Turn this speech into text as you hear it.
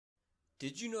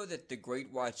Did you know that the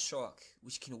great white shark,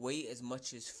 which can weigh as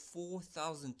much as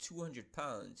 4,200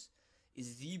 pounds,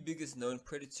 is the biggest known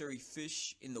predatory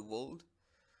fish in the world?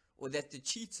 Or that the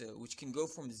cheetah, which can go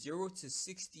from 0 to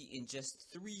 60 in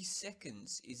just 3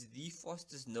 seconds, is the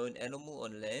fastest known animal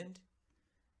on land?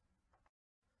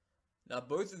 Now,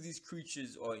 both of these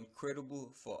creatures are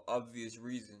incredible for obvious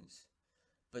reasons.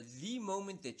 But the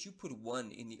moment that you put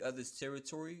one in the other's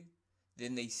territory,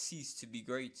 then they cease to be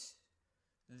great.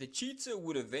 The cheetah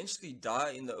would eventually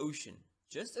die in the ocean,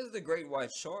 just as the great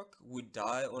white shark would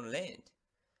die on land.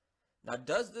 Now,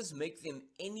 does this make them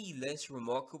any less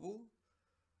remarkable?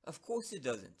 Of course it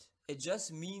doesn't. It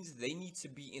just means they need to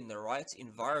be in the right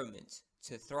environment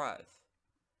to thrive.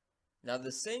 Now,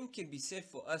 the same can be said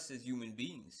for us as human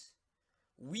beings.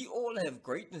 We all have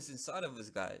greatness inside of us,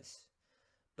 guys.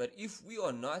 But if we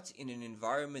are not in an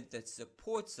environment that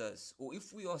supports us, or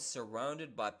if we are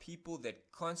surrounded by people that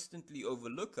constantly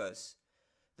overlook us,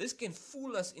 this can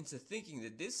fool us into thinking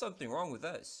that there's something wrong with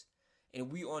us,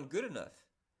 and we aren't good enough.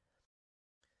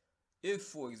 If,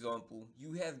 for example,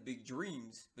 you have big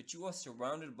dreams, but you are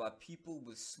surrounded by people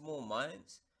with small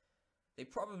minds, they're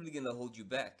probably going to hold you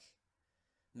back.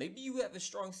 Maybe you have a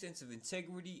strong sense of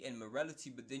integrity and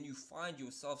morality, but then you find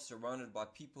yourself surrounded by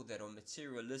people that are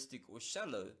materialistic or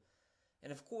shallow.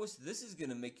 And of course, this is going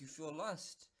to make you feel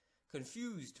lost,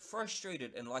 confused,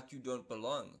 frustrated, and like you don't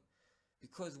belong.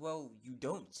 Because, well, you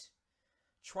don't.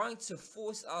 Trying to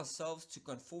force ourselves to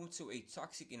conform to a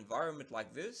toxic environment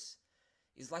like this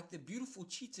is like the beautiful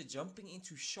cheetah jumping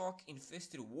into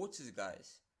shark-infested waters,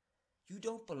 guys. You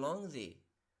don't belong there,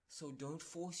 so don't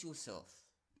force yourself.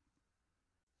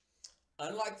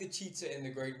 Unlike the cheetah and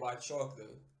the great white shark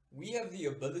though, we have the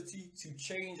ability to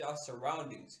change our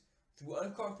surroundings through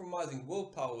uncompromising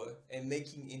willpower and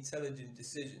making intelligent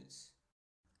decisions.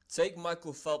 Take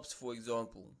Michael Phelps for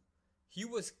example. He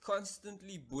was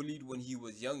constantly bullied when he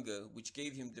was younger, which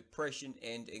gave him depression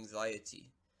and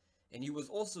anxiety. And he was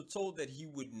also told that he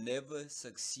would never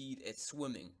succeed at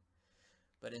swimming.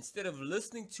 But instead of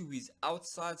listening to his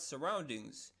outside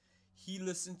surroundings, he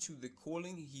listened to the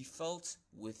calling he felt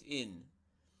within.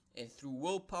 And through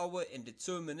willpower and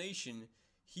determination,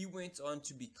 he went on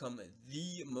to become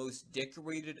the most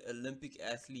decorated Olympic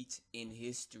athlete in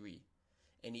history.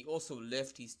 And he also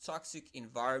left his toxic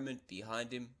environment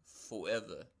behind him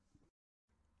forever.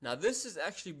 Now, this has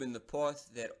actually been the path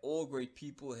that all great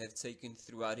people have taken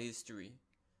throughout history.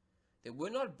 They were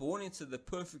not born into the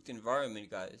perfect environment,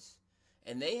 guys.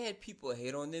 And they had people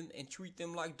hate on them and treat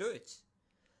them like dirt.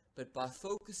 But by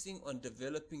focusing on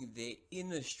developing their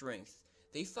inner strength,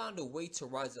 they found a way to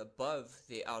rise above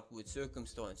their outward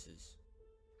circumstances.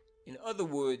 In other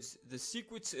words, the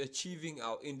secret to achieving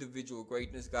our individual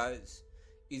greatness, guys,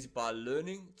 is by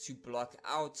learning to block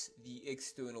out the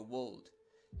external world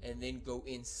and then go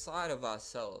inside of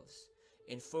ourselves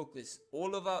and focus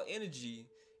all of our energy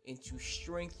into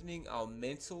strengthening our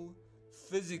mental,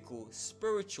 physical,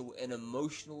 spiritual, and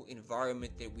emotional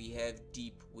environment that we have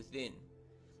deep within.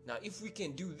 Now, if we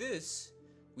can do this,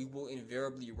 we will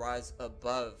invariably rise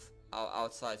above our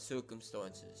outside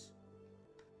circumstances.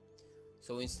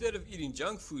 So instead of eating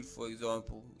junk food, for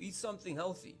example, eat something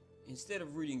healthy. Instead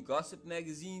of reading gossip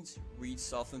magazines, read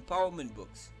self-empowerment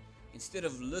books. Instead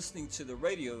of listening to the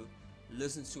radio,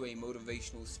 listen to a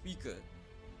motivational speaker.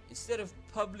 Instead of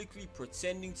publicly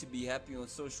pretending to be happy on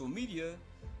social media,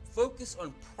 focus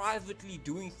on privately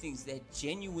doing things that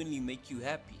genuinely make you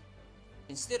happy.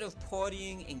 Instead of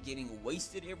partying and getting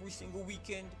wasted every single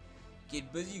weekend,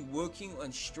 get busy working on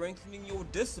strengthening your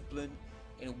discipline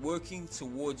and working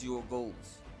towards your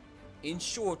goals. In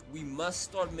short, we must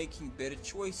start making better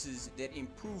choices that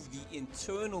improve the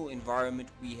internal environment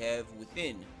we have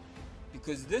within.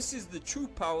 Because this is the true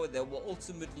power that will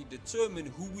ultimately determine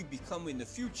who we become in the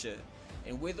future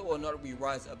and whether or not we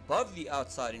rise above the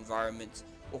outside environment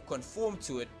or conform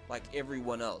to it like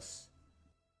everyone else.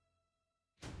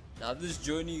 Now, this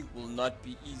journey will not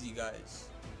be easy, guys,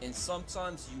 and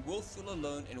sometimes you will feel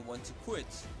alone and want to quit,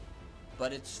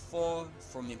 but it's far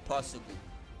from impossible.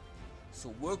 So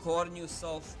work hard on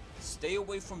yourself, stay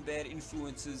away from bad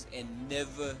influences, and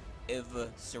never ever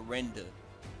surrender.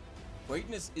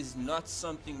 Greatness is not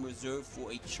something reserved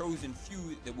for a chosen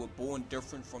few that were born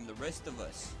different from the rest of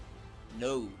us.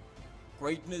 No,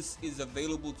 greatness is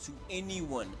available to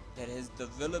anyone that has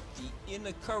developed the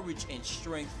inner courage and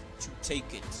strength to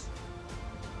take it.